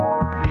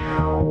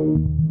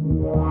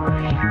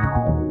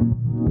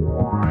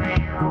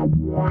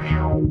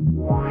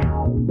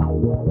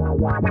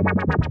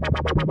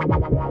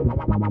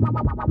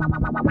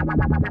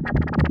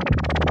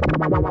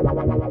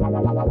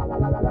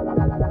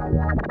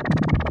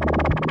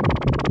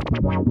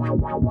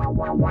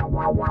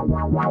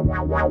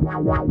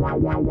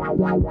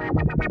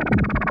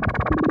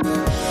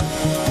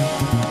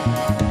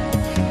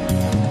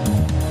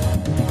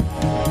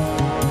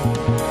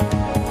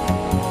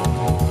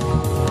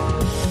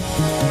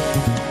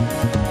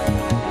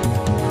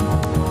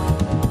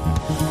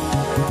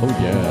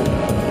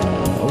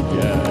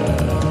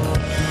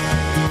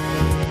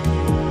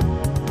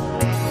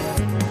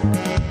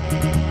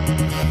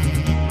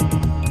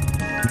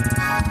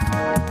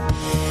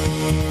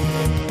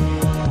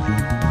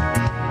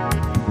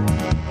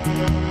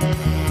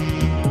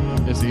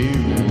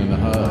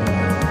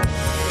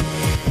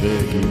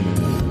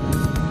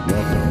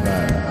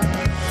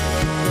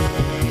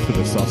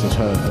Sausage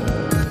Hut,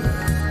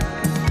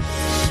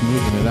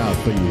 smoothing it out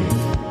for you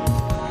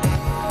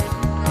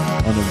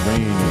on a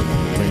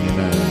rainy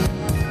night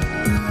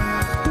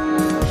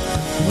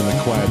when the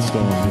quiet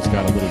storm just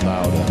got a little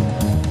louder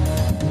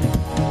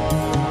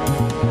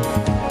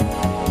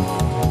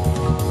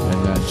and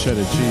that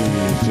cheddar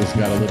cheese just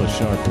got a little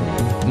sharper.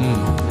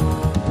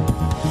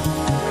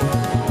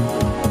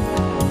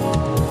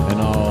 And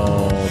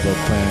all the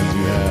plans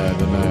you had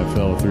the night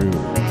fell through.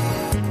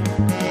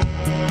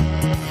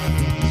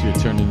 You're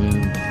turning in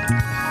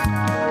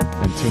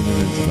and tuning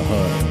into the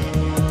hut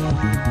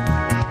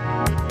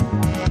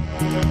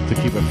to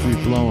keep it free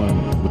flowing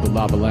with the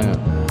lava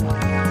lamp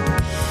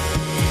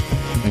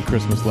and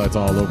Christmas lights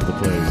all over the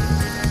place,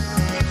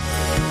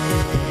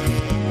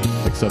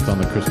 except on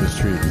the Christmas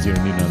tree because you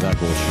don't need none of that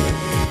bullshit.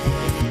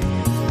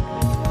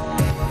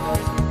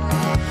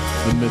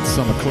 The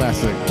Midsummer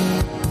Classic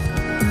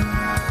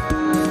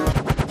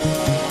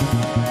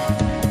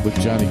with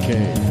Johnny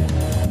K.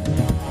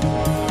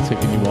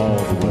 Taking you all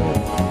the way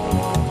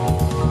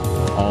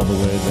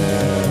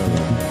there,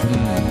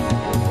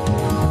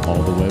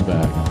 all the way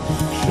back,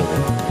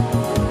 sugar.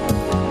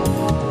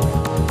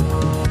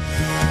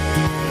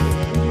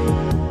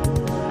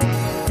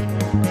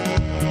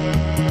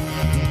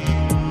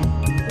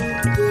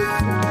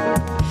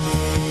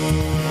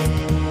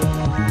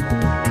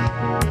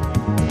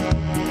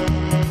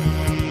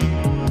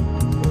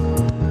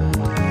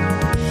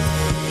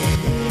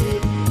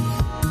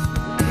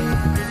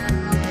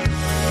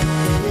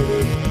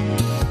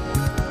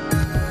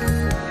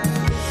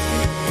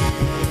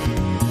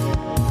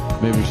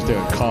 Maybe we should take a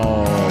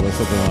call or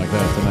something like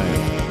that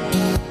tonight.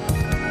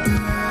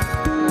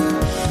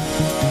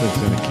 Just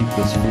gonna keep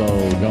this flow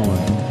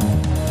going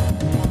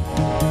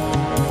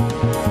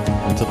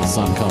until the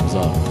sun comes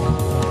up.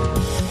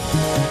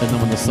 And then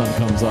when the sun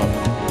comes up,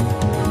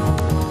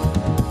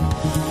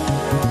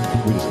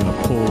 we're just gonna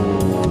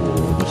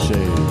pull the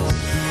shades.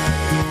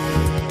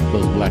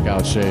 Those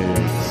blackout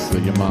shades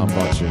that your mom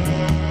bought you.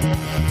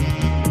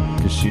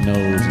 Cause she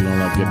knows you don't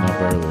like getting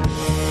up early.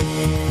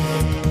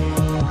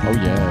 Oh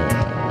yeah.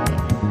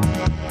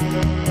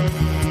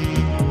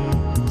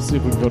 Let's see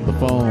if we can go to the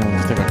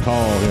phones, take a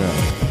call here.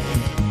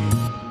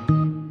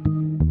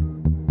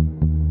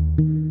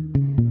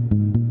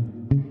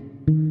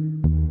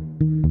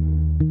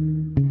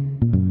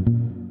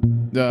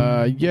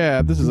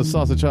 Yeah, this is a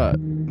Sausage Hut.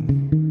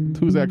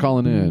 Who's that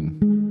calling in?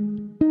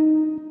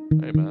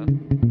 Hey man,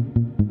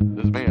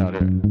 this is me out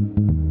here.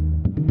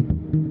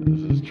 This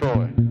is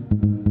Troy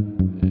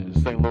in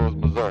St. Louis,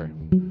 Missouri.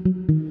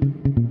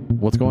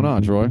 What's going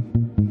on, Troy?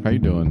 How you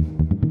doing?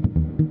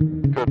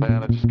 Good,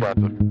 man. I just got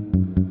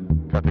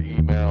the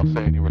email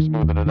saying you were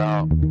smoothing it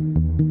out.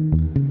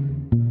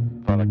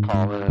 Thought I'd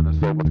call in and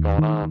say what's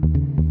going on.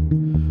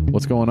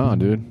 What's going on,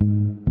 dude?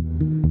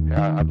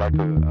 Yeah, I'd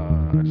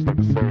just like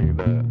to say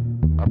that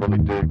I really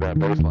dig that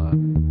bass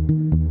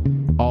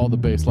line. All the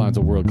bass lines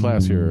are world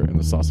class here in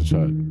the Sausage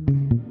Hut.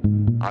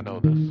 I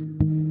know this.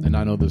 And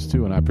I know this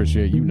too, and I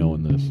appreciate you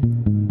knowing this.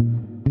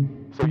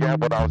 So yeah,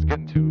 what I was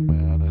getting to,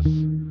 man, is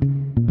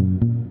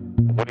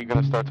when are you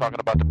going to start talking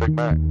about the Big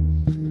Mac?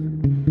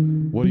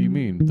 What do you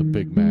mean, the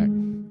Big Mac?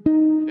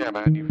 Yeah,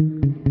 man, you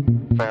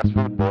fast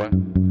food boy.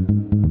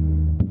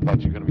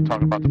 Thought you were going to be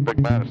talking about the Big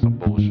Mac or some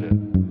bullshit.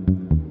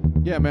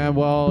 Yeah, man,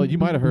 well, you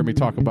might have heard me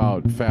talk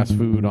about fast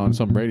food on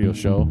some radio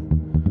show.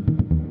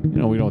 You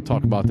know, we don't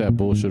talk about that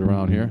bullshit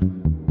around here.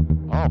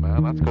 Oh,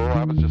 man, that's cool.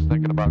 I was just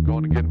thinking about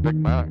going to get a Big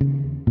Mac.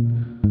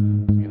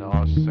 You know,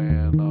 I was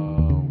saying,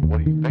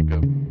 what do you think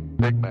of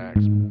Big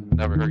Macs?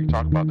 Never heard you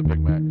talk about the Big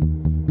Mac.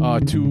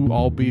 2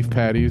 all-beef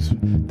patties.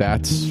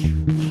 That's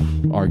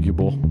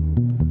arguable.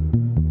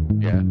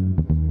 Yeah.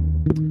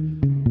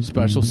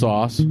 Special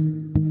sauce.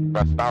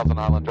 That's Thousand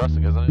Island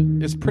dressing,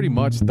 isn't it? It's pretty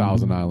much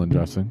Thousand Island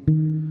dressing.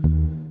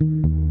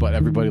 But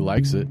everybody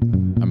likes it.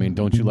 I mean,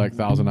 don't you like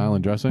Thousand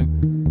Island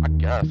dressing? I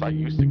guess. I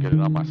used to get it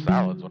on my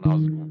salads when I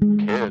was a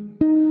kid.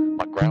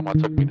 My grandma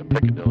took me to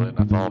Piccadilly, and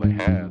that's all they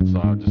had. So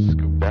I would just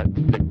scoop that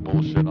thick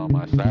bullshit on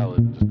my salad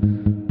and just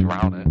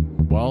drown it.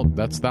 Well,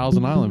 that's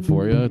Thousand Island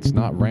for you. It's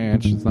not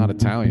ranch. It's not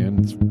Italian.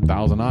 It's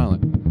Thousand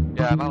Island.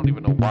 Yeah, and I don't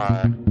even know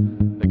why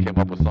they came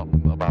up with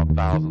something about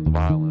thousands of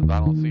islands. I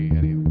don't see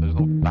any. There's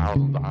no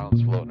thousands of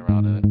islands floating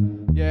around in it.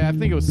 Yeah, I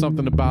think it was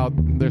something about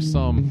there's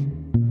some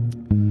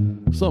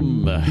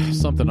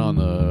something on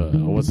the,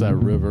 what's that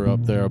river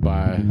up there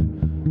by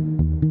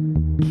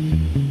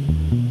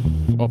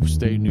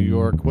upstate New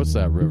York? What's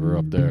that river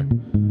up there?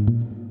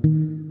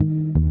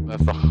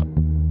 That's the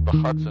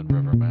Hudson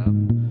River,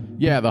 man.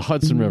 Yeah, the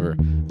Hudson River.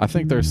 I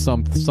think there's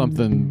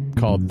something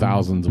called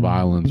Thousands of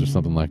Islands or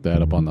something like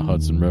that up on the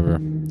Hudson River.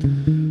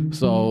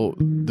 So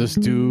this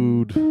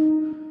dude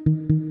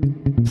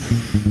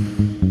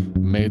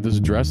made this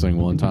dressing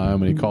one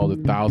time and he called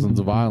it Thousands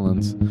of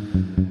Islands,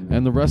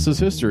 and the rest is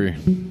history.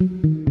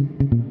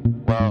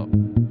 Well,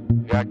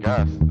 yeah, I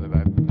guess.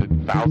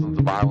 Thousands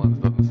of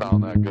Islands doesn't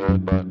sound that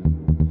good, but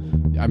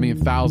I mean,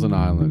 Thousand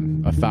Island.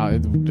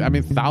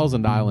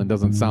 Thousand Island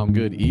doesn't sound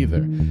good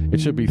either. It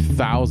should be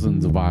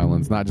Thousands of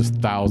Islands, not just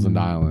Thousand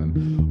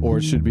Island. Or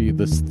it should be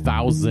this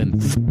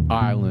 1000th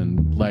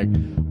island. Like,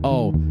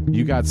 oh,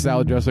 you got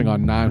salad dressing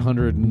on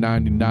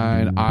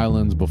 999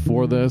 islands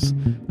before this.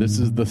 This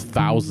is the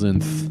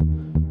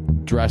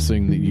 1000th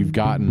dressing that you've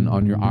gotten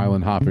on your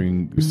island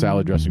hopping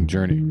salad dressing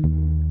journey.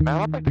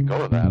 Man, I'd like to go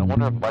to that. I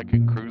wonder if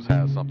Viking Cruise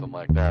has something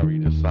like that where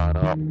you just sign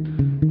up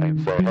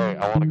and say, hey,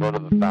 I want to go to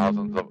the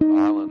thousands of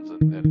islands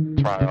and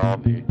try all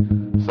the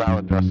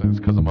salad dressings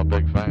because I'm a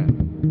big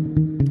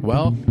fan.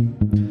 Well,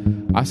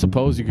 I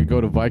suppose you could go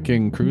to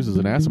Viking Cruises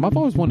and ask them. I've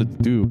always wanted to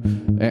do,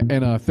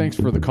 and thanks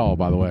for the call,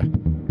 by the way.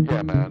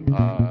 Yeah, man.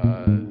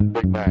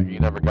 Big Mac,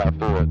 you never got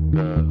through it.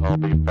 All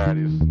beef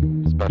patties,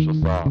 special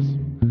sauce.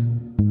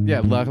 Yeah,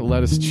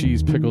 lettuce,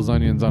 cheese, pickles,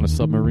 onions on a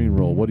submarine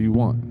roll. What do you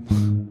want?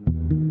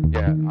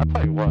 Yeah, I'll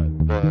tell you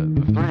what, the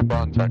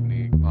 3-bun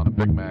technique on a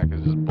Big Mac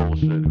is just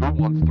bullshit. Who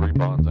wants 3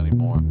 buns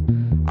anymore?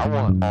 I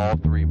want all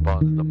 3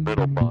 buns, the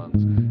middle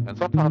buns, and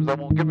sometimes they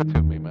won't give it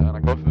to me, man. I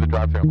go through the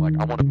drive-thru, I'm like,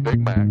 I want a Big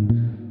Mac,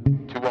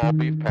 2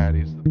 all-beef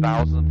patties, the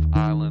 1000th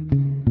island,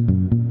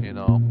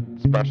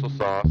 special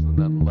sauce, and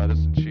then lettuce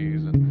and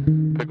cheese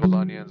and pickles,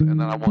 onions, and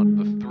then I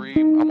want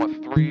 3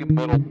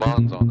 middle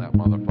buns on that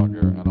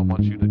motherfucker, and I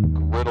want you to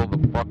griddle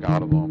the fuck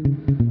out of them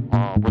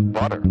with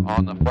butter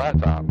on the flat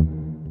top.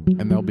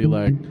 And they'll be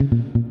like,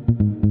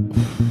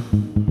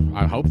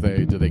 I hope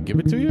do they give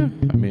it to you?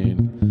 I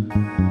mean,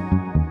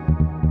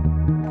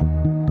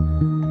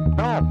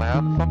 no,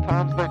 man,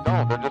 sometimes they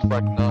don't. They're just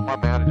like, no, my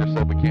manager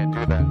said we can't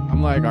do that.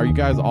 I'm like, are you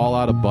guys all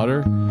out of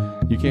butter?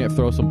 You can't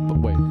throw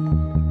some, wait.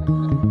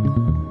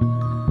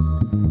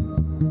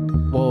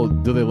 Well,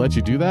 do they let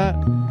you do that?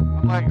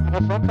 I'm like,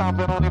 well, sometimes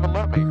they don't even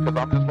let me, because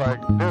I'm just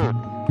like,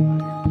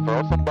 dude,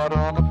 throw some butter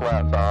on the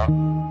flat top,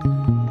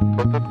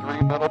 put the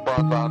 3 middle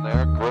buns on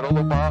there, griddle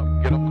them up,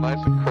 get them nice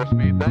and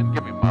crispy, then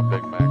give me my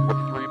Big Mac with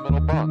 3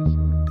 middle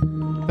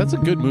buns. That's a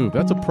good move.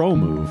 That's a pro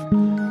move.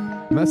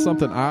 And that's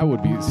something I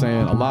would be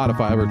saying a lot if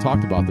I ever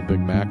talked about the Big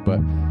Mac, but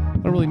I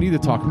don't really need to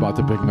talk about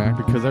the Big Mac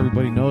because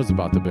everybody knows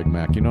about the Big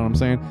Mac. You know what I'm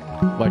saying?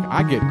 Like,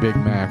 I get Big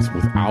Macs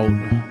without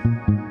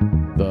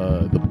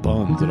the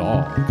buns at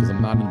all because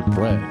I'm not into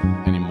bread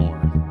anymore.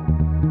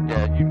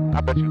 Yeah,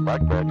 I bet you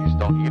like bread. You just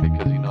don't eat it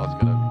because you know it's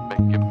going to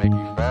make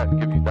you fat and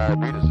give you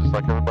diabetes just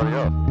like everybody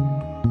else.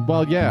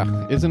 Well, yeah.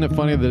 Isn't it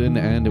funny that in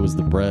the end it was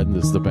the bread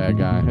that's the bad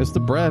guy? It's the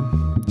bread.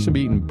 You should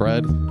be eating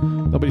bread.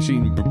 Nobody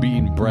should be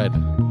eating bread.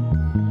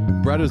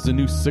 Bread is the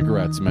new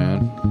cigarettes,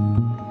 man.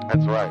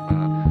 That's right,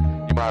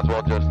 man. You might as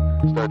well just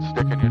start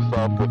sticking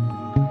yourself with...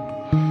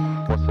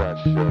 What's that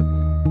shit?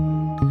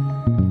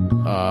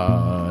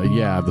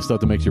 Yeah, the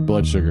stuff that makes your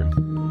blood sugar.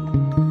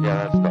 Yeah,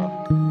 that stuff.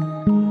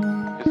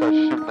 You start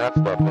shooting that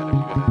stuff in if you're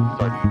going to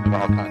start eating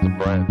all kinds of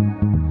bread.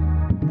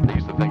 They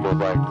used to think it was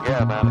like,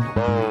 yeah, man, it's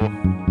low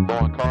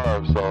on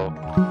carbs, so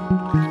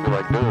just be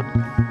like, dude.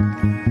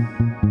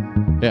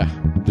 Yeah,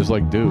 just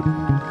like dude.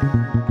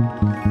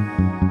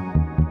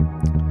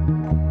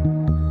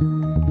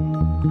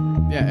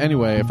 Yeah,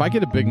 anyway, if I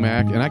get a Big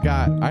Mac, and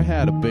I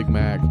had a Big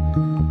Mac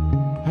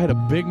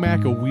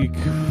a week,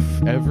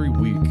 every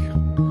week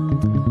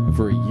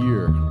for a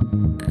year,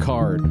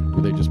 card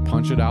where they just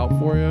punch it out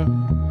for you.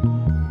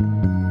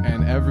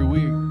 And every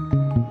week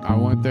I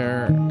went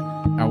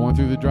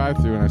through the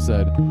drive-thru and I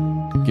said,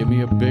 give me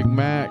a Big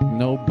Mac,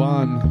 no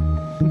bun.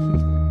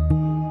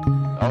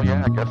 Oh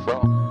yeah, I guess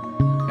so.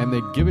 And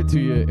they give it to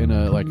you in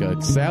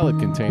a salad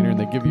container, and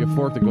they give you a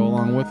fork to go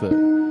along with it.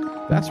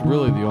 That's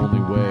really the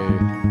only way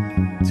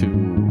to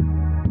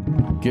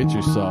get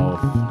yourself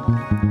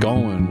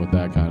going with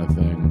that kind of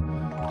thing.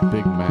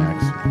 Big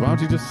Macs. Why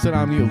don't you just sit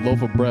down and eat a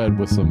loaf of bread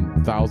with some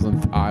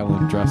 1000th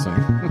island dressing?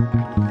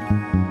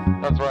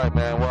 That's right,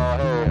 man. Well,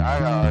 hey,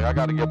 I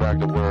got to get back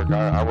to work.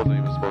 I wasn't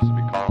even supposed to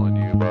be calling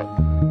you, but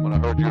when I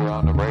heard you were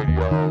on the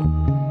radio,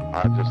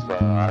 I just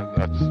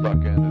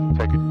stuck in to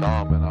take a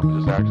dump, and I'm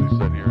just actually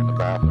sitting here in the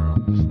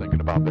bathroom just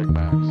thinking about Big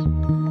Macs.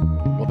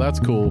 Well,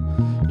 that's cool,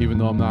 even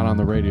though I'm not on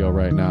the radio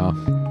right now.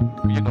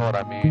 You know what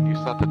I mean. You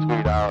sent the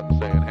tweet out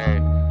saying, hey,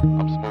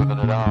 I'm smoothing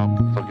it out,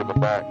 so give it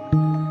back.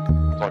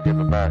 So I'll give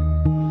it back.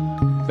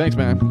 Thanks,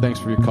 man. Thanks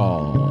for your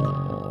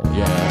call.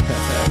 Yeah.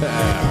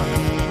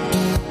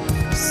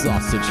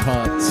 Sausage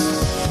Hut.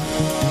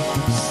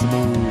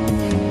 Smooth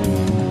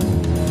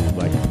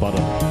like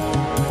butter.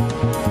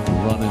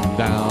 Running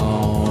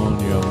down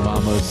your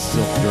mama's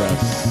silk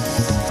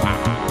dress.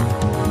 Ah.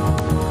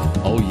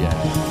 Oh, yeah.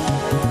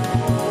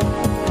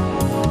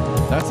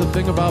 That's the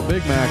thing about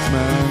Big Macs,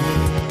 man.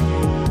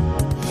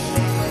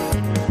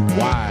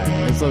 Why?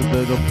 It's like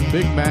the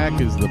Big Mac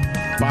is the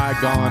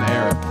bygone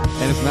era,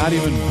 and it's not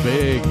even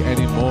big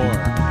anymore.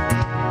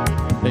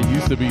 It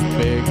used to be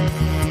big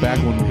back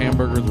when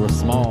hamburgers were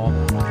small.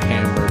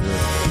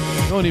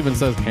 Hamburgers. No one even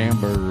says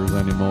hamburgers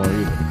anymore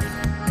either.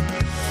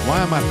 Why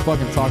am I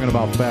fucking talking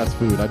about fast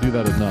food? I do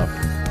that enough.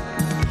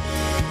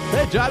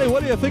 Hey, Johnny,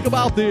 what do you think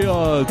about the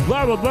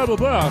blah, blah, blah, blah,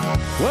 blah?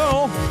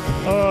 Well,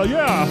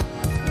 yeah.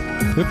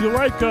 If you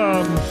like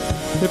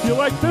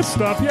this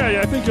stuff,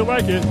 yeah, I think you'll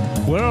like it.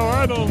 Well,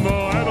 I don't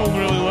know. I don't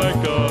really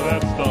like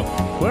that stuff.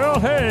 Well,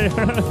 hey,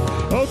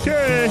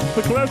 okay.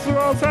 The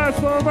cholesterol's high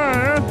for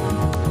mine.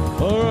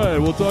 All right,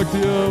 we'll talk to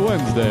you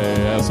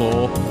Wednesday,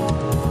 asshole.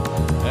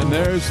 And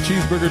there's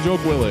Cheeseburger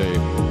Joke Willie.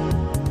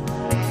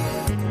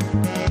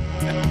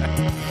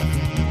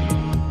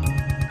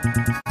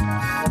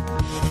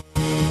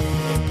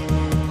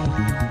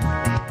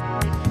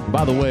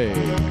 By the way,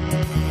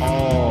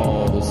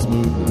 all the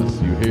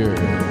smoothness you hear,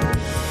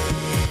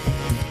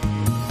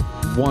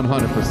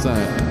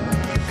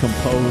 100%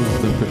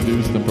 composed and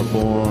produced and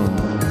performed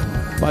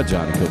by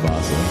Johnny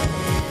Kobasa.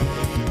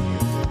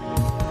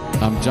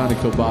 I'm Johnny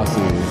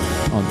Kobasi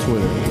on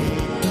Twitter.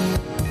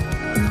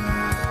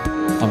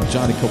 I'm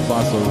Johnny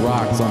Kobasa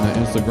Rocks on the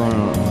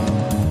Instagram.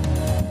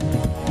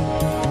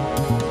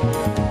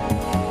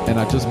 And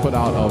I just put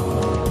out a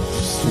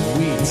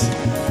sweet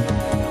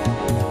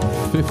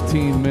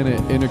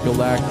 15-minute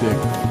intergalactic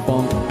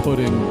funk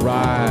pudding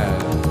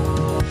ride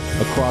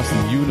across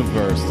the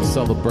universe to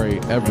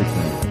celebrate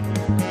everything.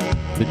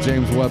 The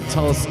James Webb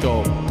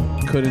Telescope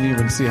couldn't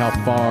even see how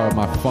far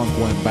my funk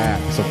went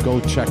back, so go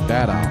check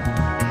that out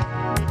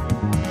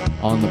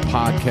on the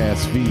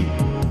podcast feed.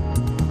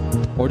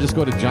 Or just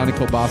go to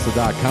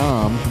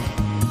johnnykobasa.com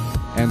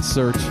and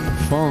search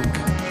funk.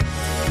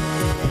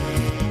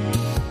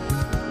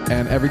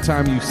 And every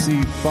time you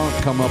see funk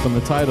come up in the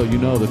title, you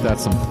know that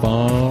that's some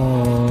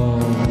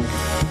funk.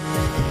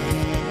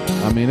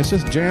 I mean, it's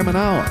just jamming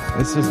out.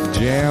 It's just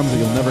jams that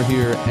you'll never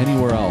hear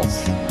anywhere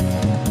else.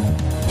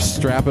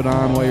 Strap it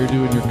on while you're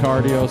doing your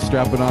cardio.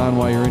 Strap it on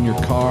while you're in your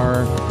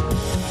car.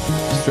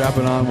 Strap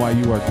it on while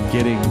you are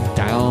getting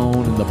down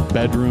in the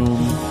bedroom.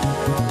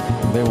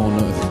 They won't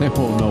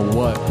know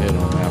what hit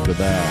them after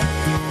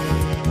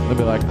that. They'll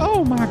be like,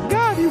 "Oh my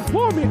God, you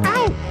wore me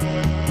out,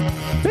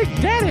 Big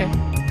Daddy."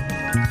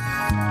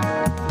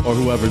 Or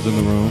whoever's in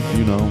the room,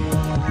 you know.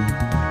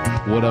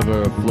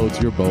 Whatever floats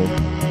your boat.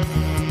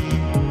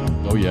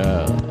 Oh,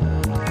 yeah.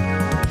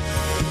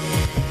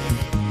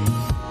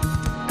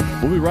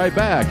 We'll be right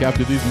back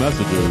after these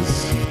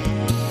messages.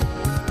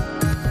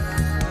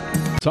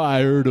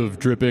 Tired of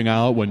dripping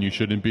out when you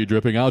shouldn't be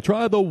dripping out?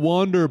 Try the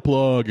Wonder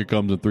Plug. It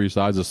comes in 3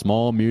 sizes: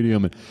 small,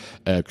 medium, and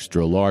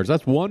extra large.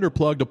 That's Wonder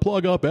Plug to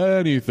plug up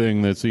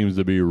anything that seems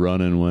to be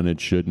running when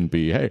it shouldn't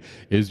be. Hey,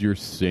 is your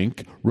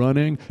sink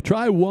running?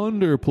 Try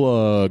Wonder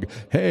Plug.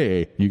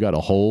 Hey, you got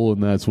a hole in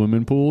that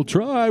swimming pool?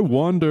 Try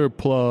Wonder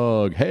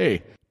Plug.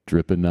 Hey,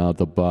 dripping out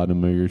the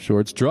bottom of your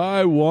shorts?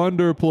 Try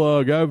Wonder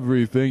Plug.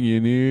 Everything you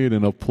need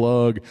in a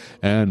plug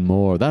and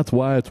more. That's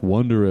why it's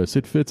wondrous.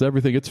 It fits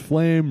everything. It's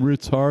flame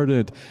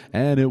retardant,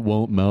 and it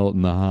won't melt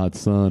in the hot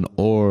sun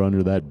or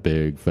under that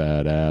big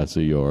fat ass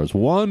of yours.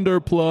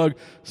 Wonder Plug.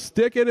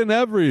 Stick it in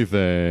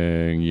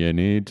everything you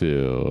need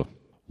to.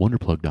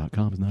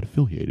 Wonderplug.com is not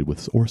affiliated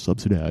with or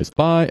subsidized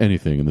by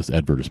anything in this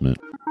advertisement.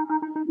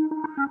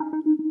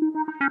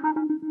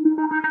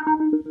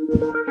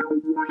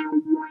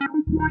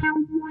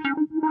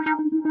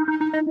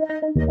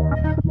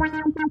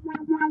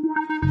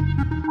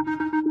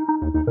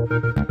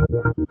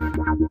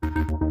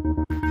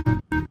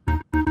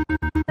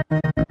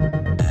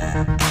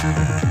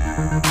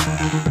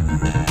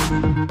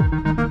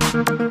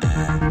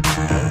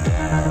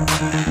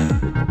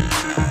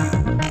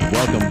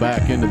 Welcome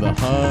back into the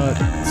hut,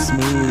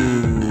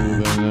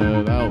 Smoothin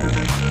It Out.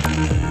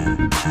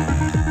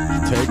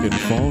 Taking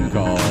phone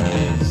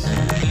calls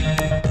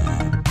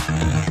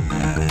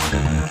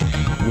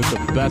with the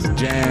best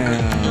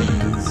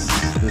jams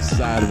this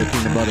side of the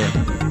peanut butter.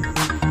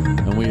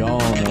 And we all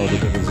know the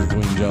difference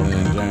between jelly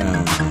and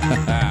jam.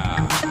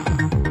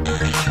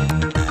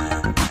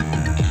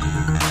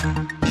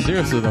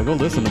 Seriously though, go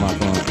listen to my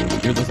phone.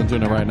 You're listening to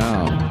it right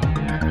now.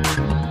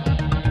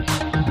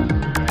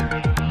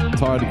 It's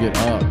hard to get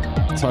up.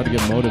 It's hard to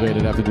get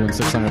motivated after doing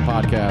 600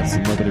 podcasts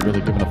and nobody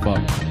really giving a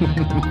fuck.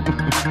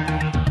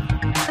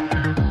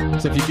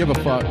 So if you give a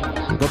fuck,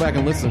 go back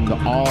and listen to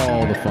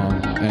all the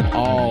fun and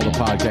all the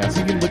podcasts.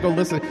 You can go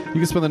listen. You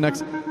can spend the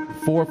next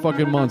 4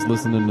 fucking months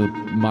listening to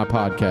my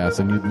podcast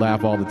and you'd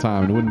laugh all the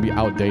time and it wouldn't be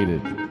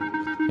outdated,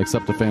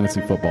 except the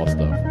fantasy football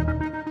stuff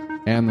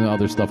and the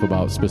other stuff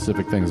about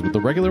specific things. But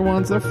the regular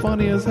ones, they're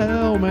funny as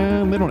hell,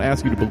 man. They don't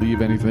ask you to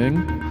believe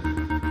anything,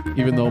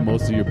 even though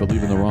most of you are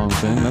believing the wrong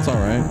thing. That's all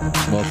right.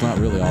 Well, it's not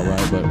really all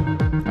right, but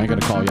I ain't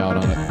gonna call you out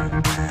on it.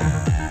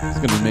 It's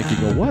gonna make you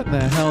go, what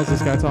the hell is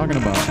this guy talking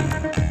about?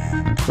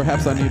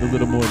 Perhaps I need a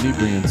little more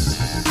inebriance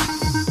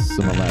rest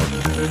of my life.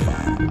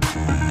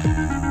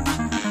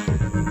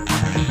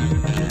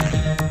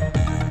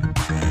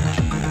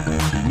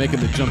 Making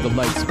the jump to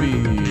light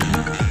speed.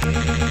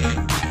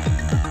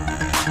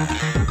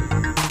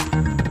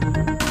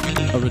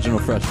 Original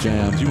fresh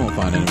jams you won't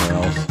find anywhere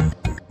else.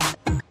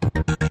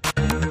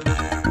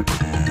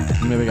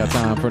 Maybe got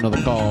time for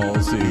another call.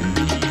 Let's see.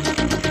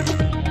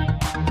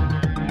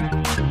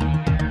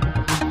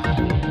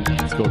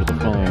 Let's go to the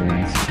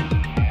phones.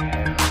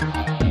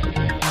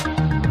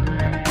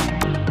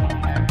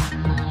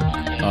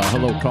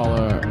 Hello,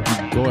 caller.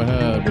 Go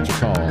ahead with your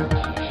call.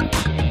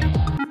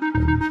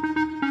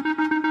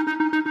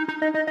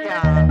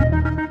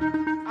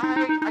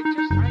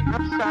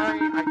 I'm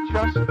sorry. I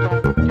just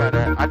don't get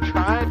it. I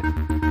tried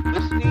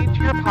listening to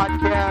your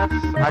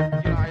podcasts. I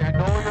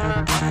know you're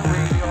on the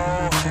radio,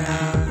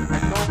 and I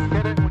don't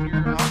get it when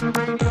you're on the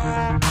radio.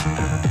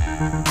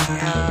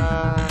 And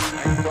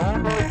I don't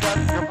really get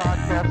your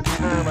podcast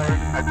either. Like,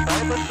 I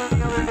tried listening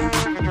the other day,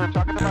 and you were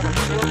talking about a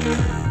video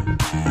game.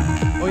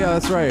 Oh yeah,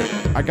 that's right.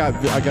 I got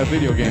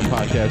video game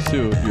podcasts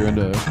too. If you're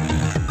into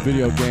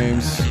video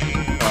games,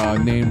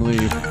 namely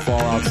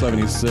Fallout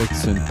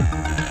 76 and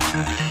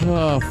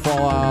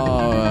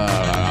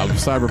Fallout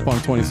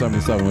Cyberpunk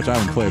 2077, which I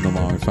haven't played in a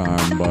long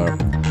time, but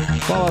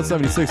Fallout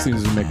 76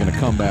 seems to be making a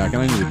comeback,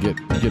 and I need to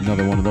get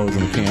another one of those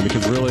in the can,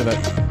 because really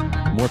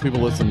that more people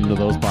listen to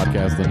those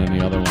podcasts than any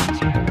other ones,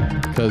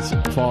 because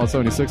Fallout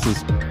 76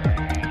 is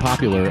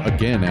popular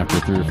again after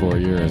 3 or 4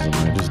 years, and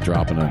they're just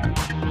dropping it,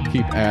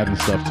 keep adding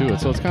stuff to it,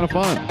 so it's kind of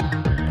fun.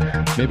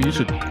 Maybe you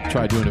should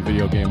try doing a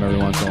video game every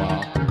once in a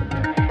while.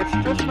 It's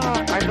just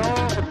not, I know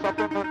it's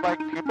something that like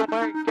people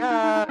might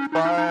get,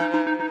 but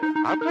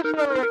I'm just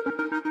like,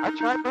 I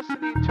tried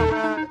listening to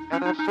it,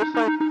 and it's just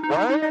like,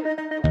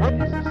 what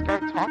is this guy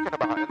talking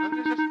about? And then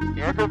there's just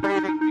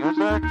aggravating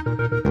music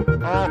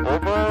all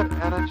over it,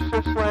 and it's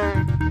just like,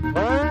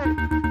 what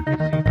is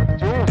he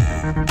doing?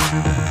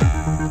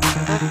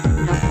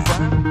 And your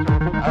friends or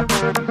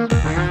whoever these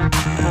weird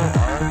people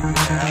are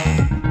that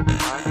you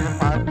have on your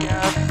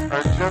podcast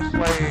are just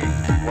like,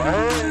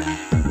 what?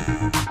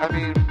 I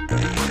mean,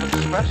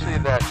 especially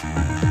that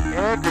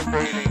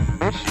aggravating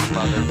Michi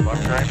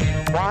motherfucker. I mean,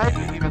 why do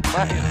you even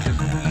let him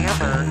just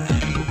hammer?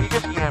 He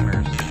just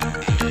hammers.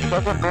 It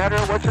doesn't matter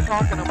what you're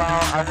talking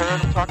about. I heard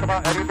him talk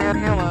about Eddie Van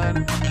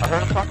Halen. I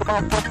heard him talk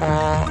about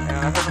football. And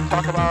I heard him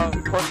talk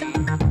about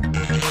pudding.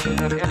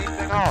 And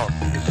anything else.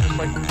 It's just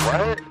like,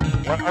 what?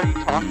 What are you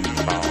talking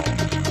about?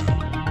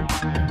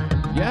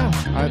 Yeah,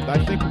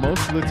 I think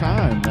most of the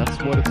time that's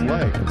what it's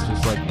like. It's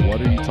just like, what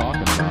are you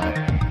talking about?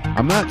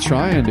 I'm not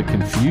trying to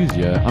confuse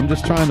you. I'm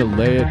just trying to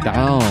lay it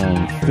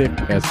down thick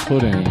as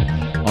pudding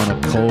on a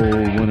cold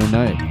winter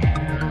night.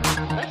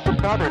 That's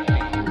another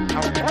thing.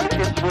 Now, what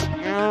is with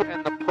you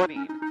and the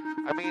pudding?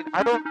 I mean,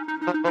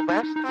 the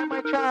last time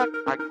I checked,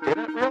 I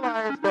didn't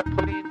realize that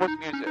pudding was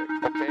music,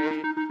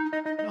 okay?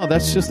 No,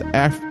 that's just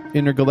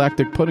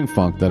intergalactic pudding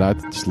funk that I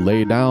just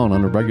lay down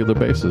on a regular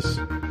basis.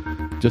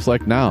 Just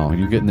like now,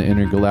 you're getting the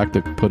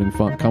intergalactic pudding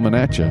funk coming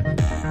at you.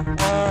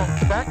 Well,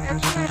 that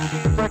actually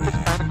seems like it's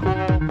kind of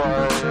cool,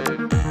 but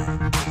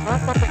it's not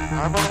something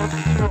I'm going to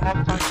listen to all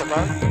the time, because I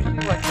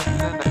usually like listening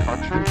in the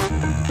country,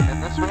 and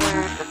this really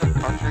isn't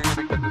country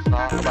because it's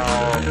not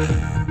about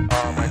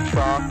my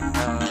truck,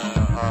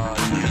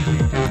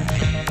 usually good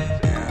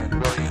beans, and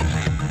really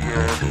cheap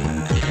beer,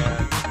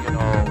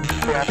 and,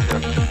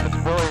 fascist. It's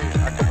really,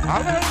 I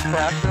like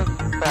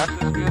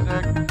fascist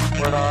music,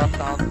 where it all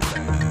sounds the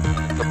same.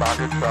 It's about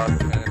your truck,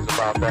 and it's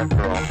about that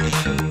girl.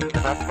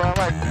 And that's what I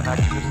like. And I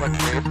can just like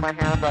raise my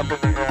hand up in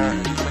the air and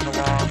sing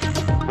along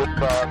with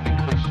the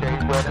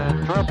cliche-ridden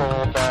dribble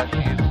that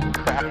these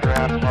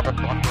cracker-ass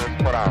motherfuckers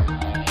put out.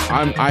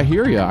 I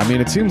hear you. I mean,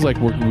 it seems like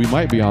we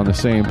might be on the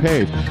same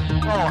page. No,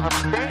 I'm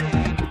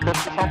saying this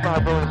is something I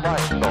really like.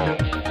 So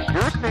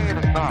you're saying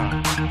it's not.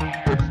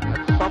 It's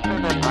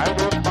something that I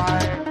live by,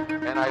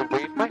 and I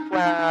wave my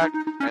flag,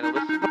 and I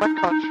listen to my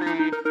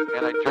country,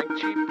 and I drink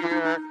cheap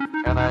beer,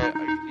 and I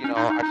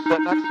sit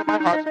next to my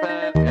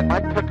husband in my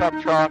pickup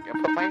truck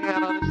and put my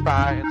hand on his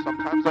thigh, and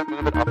sometimes I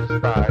move it up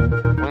his thigh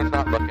when he's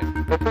not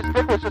looking. If his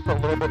dick was just a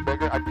little bit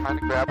bigger, I'd kind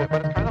of grab it,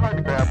 but it's kind of hard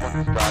to grab when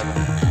he's driving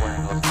and he's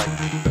wearing those tight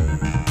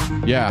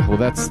jeans. Yeah, well,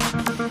 that's...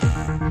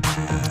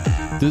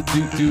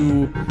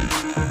 Do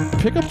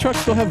pickup trucks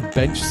still have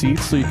bench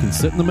seats so you can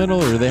sit in the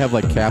middle, or do they have,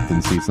 like,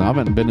 captain seats? Now, I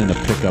haven't been in a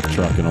pickup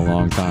truck in a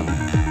long time. Really?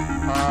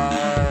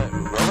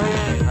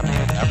 I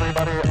mean,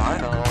 everybody I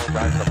know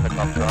drives a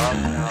pickup truck.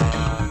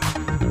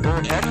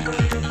 They're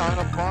actually kind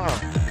of fun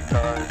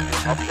because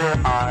you're up there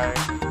high,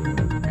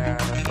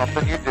 and it's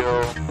something you do,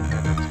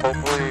 and it's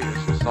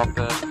just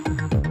something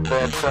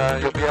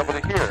that you'll be able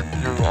to hear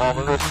through all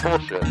of this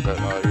bullshit that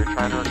you're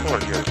trying to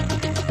record here.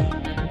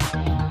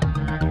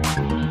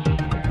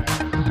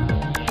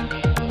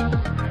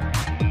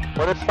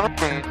 But it's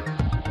something.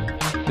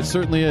 It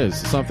certainly is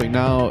something.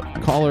 Now,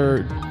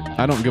 caller,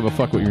 I don't give a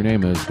fuck what your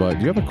name is, but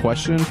do you have a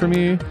question for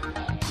me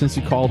since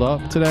you called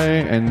up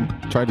today and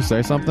tried to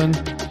say something?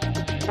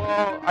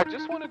 Well, I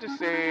just wanted to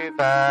say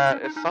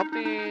that it's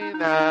something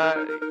that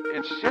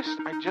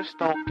I just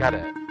don't get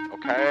it,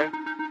 okay?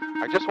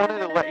 I just wanted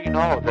to let you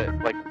know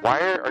that, like, why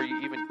are you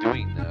even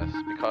doing this?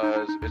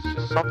 Because it's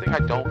just something I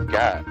don't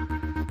get.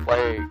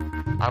 Like,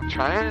 I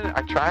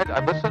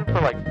listened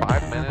for like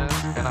 5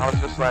 minutes, and I was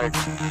just like,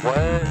 what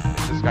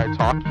is this guy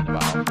talking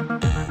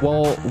about?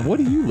 Well, what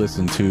do you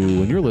listen to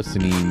when you're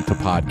listening to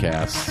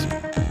podcasts?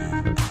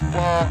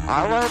 Well,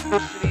 I like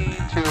listening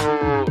to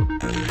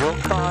real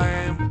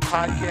crime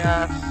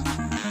podcasts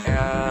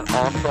and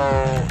also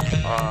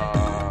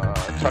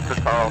Tucker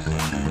Carlson.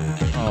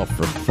 Oh,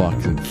 for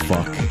fucking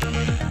fuck.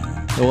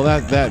 Well,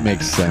 that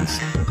makes sense.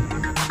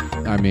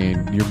 I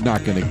mean, you're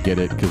not going to get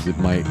it because it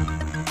might,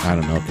 I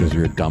don't know, because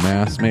you're a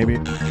dumbass, maybe?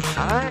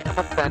 I am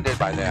offended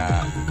by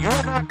that.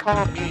 You're not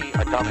calling me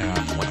a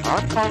dumbass when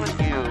I'm calling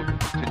you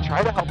to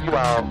try to help you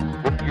out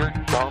with your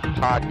dumb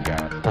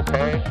podcast,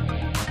 okay?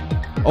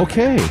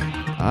 Okay.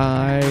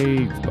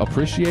 I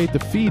appreciate the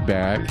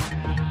feedback,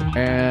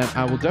 and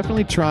I will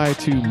definitely try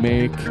to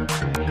make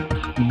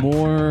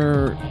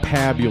more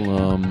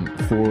pabulum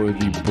for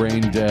the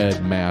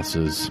brain-dead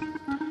masses.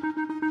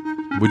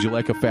 Would you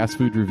like a fast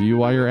food review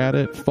while you're at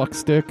it,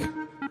 fuckstick?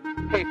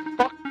 Hey,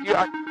 fuck you.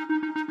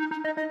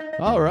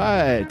 All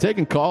right,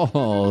 taking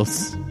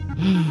calls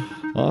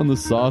on the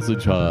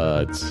Sausage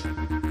Hut.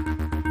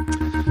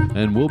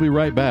 And we'll be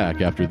right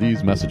back after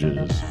these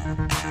messages.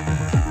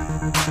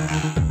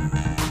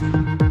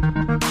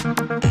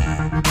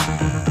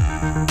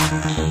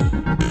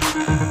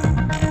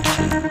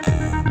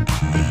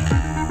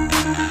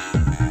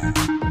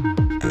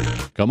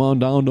 Come on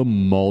down to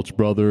Mulch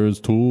Brothers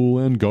Tool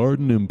and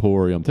Garden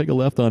Emporium. Take a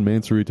left on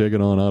Main Street, take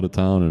it on out of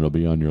town, and it'll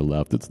be on your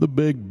left. It's the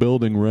big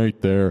building right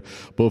there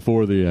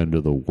before the end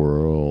of the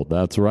world.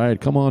 That's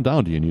right. Come on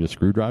down. Do you need a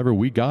screwdriver?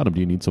 We got them. Do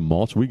you need some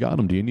mulch? We got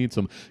them. Do you need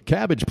some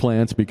cabbage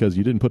plants because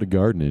you didn't put a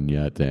garden in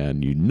yet?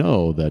 And you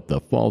know that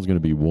the fall's going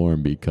to be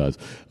warm because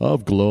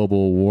of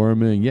global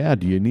warming. Yeah,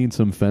 do you need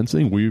some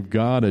fencing? We've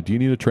got it. Do you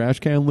need a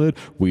trash can lid?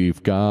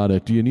 We've got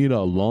it. Do you need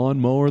a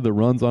lawnmower that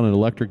runs on an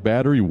electric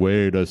battery?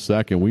 Wait a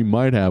second. We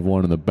might have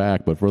one in the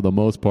back, but for the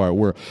most part,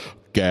 we're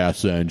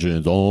gas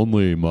engines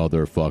only,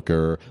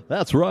 motherfucker.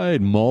 That's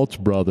right, Mulch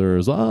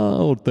Brothers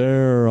out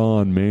there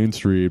on Main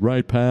Street,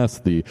 right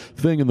past the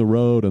thing in the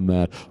road and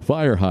that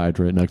fire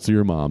hydrant next to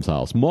your mom's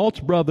house.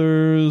 Mulch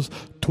Brothers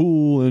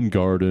Tool and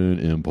Garden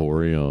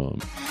Emporium.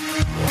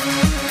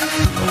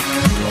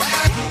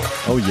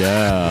 Oh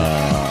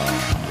yeah,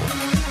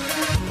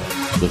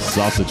 the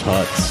Sausage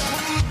Huts,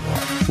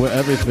 where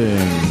everything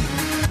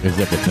is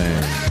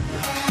everything.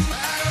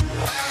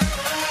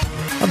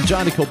 I'm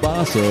Johnny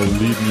Kielbasa,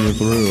 leading you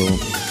through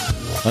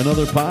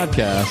another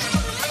podcast.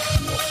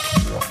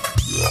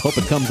 Hope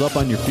it comes up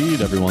on your feed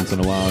every once in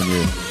a while and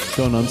you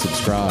don't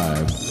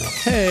unsubscribe.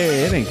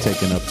 Hey, it ain't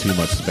taking up too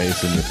much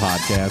space in your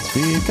podcast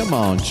feed. Come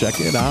on,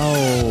 check it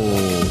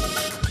out.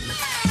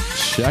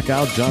 Check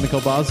out Johnny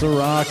Kielbasa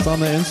Rocks on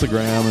the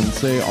Instagram and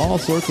say all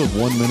sorts of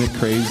 1 minute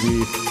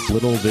crazy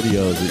little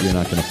videos that you're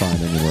not going to find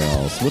anywhere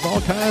else with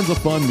all kinds of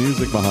fun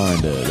music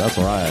behind it. That's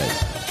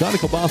right. Johnny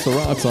Kielbasa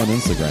Rocks on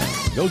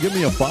Instagram. Go give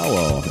me a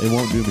follow. It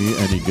won't do me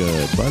any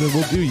good, but it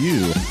will do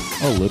you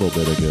a little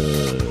bit of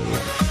good.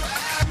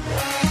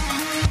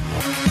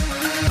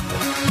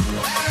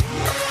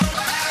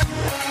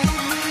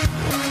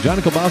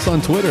 Johnny Kielbasa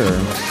on Twitter.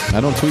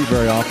 I don't tweet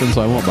very often,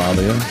 so I won't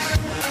bother you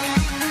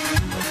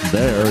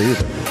there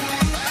either.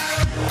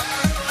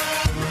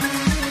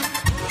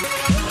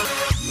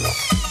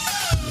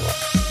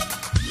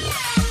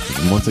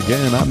 And once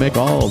again, I make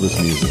all of this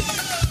music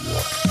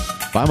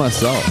by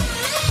myself,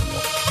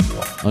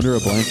 under a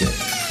blanket,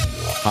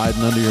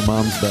 hiding under your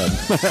mom's bed.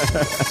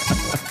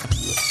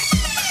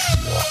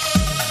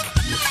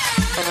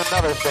 And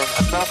another thing,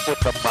 enough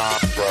with the mom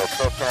jokes,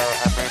 okay?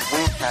 I mean,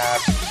 we've had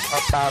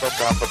about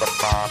enough of the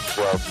mom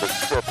jokes.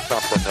 It's just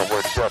something that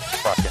we're just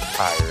fucking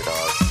tired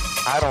of.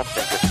 I don't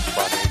think it's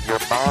funny.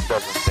 Your mom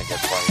doesn't think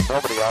it's funny.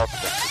 Nobody else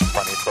thinks it's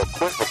funny. So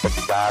quit with the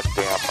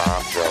goddamn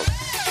mom jokes.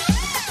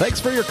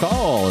 Thanks for your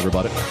call,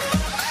 everybody.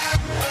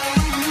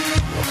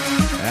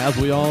 As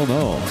we all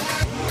know,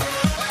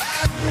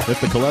 if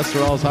the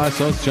cholesterol's high,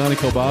 so is Johnny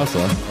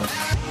Kielbasa.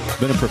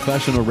 Been a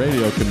professional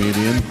radio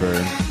comedian for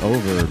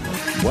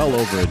well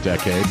over a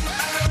decade.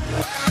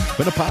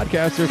 Been a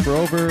podcaster for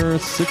over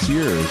 6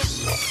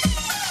 years.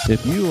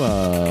 If you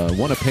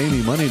want to pay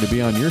me money to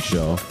be on your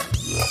show,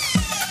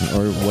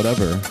 or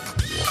whatever,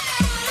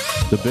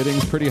 the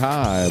bidding's pretty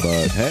high,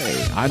 but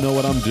hey, I know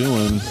what I'm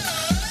doing.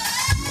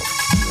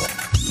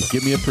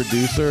 Give me a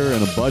producer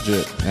and a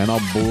budget, and I'll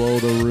blow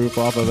the roof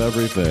off of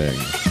everything.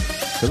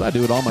 Because I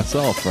do it all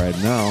myself right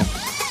now.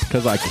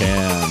 Because I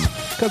can.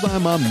 Because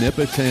I'm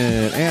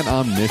omnipotent and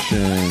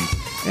omniscient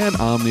and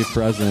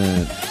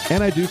omnipresent.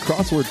 And I do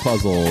crossword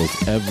puzzles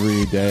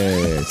every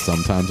day.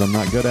 Sometimes I'm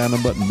not good at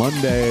them, but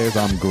Mondays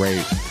I'm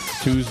great.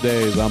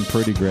 Tuesdays I'm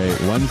pretty great.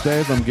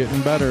 Wednesdays I'm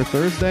getting better.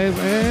 Thursdays,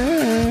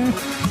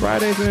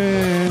 Fridays,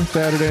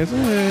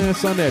 Saturdays,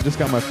 Sunday. I just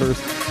got my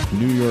first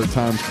New York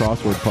Times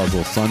crossword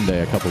puzzle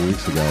Sunday a couple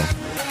weeks ago.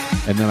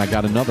 And then I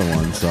got another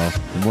one, so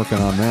I'm working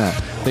on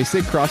that. They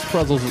say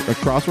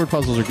crossword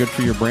puzzles are good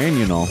for your brain,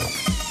 you know.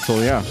 So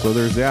yeah, so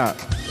there's that.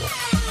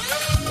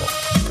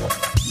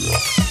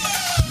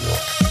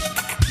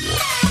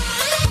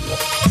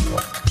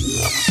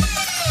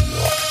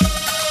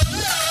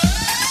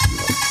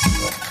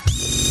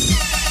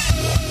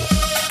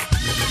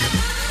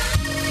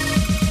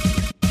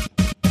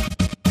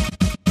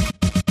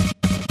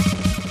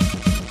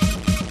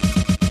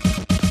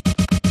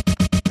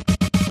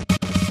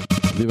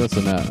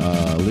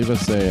 Leave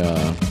us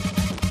a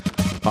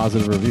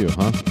positive review,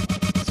 huh?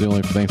 It's the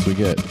only thanks we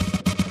get.